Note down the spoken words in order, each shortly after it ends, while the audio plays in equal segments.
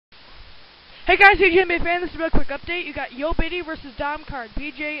Hey guys, hey GMA fan, this is a real quick update. You got Yo Biddy versus Dom Card,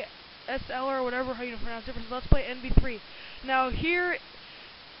 BJSL or whatever how you pronounce it, versus Let's Play NB3. Now here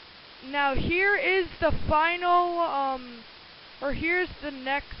is the final, here's the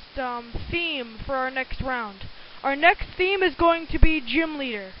next theme for our next round. Our next theme is going to be gym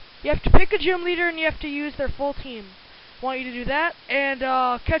leader. You have to pick a gym leader and you have to use their full team. I want you to do that and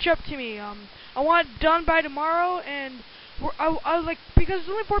catch up to me. I want it done by tomorrow, and because there's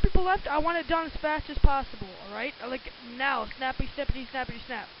only 4 people left, I want it done as fast as possible, alright? I like it now. Snappy, snappity, snappity,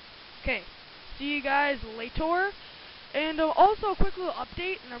 snap. Okay. See you guys later. And also a quick little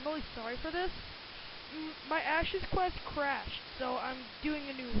update, and I'm really sorry for this. My Ashes quest crashed, so I'm doing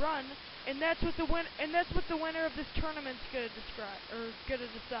a new run, and that's what the winner of this tournament's gonna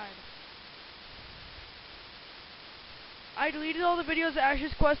decide. I deleted all the videos of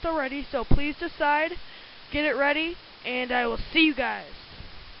Ashes quest already, so please decide, get it ready, and I will see you guys.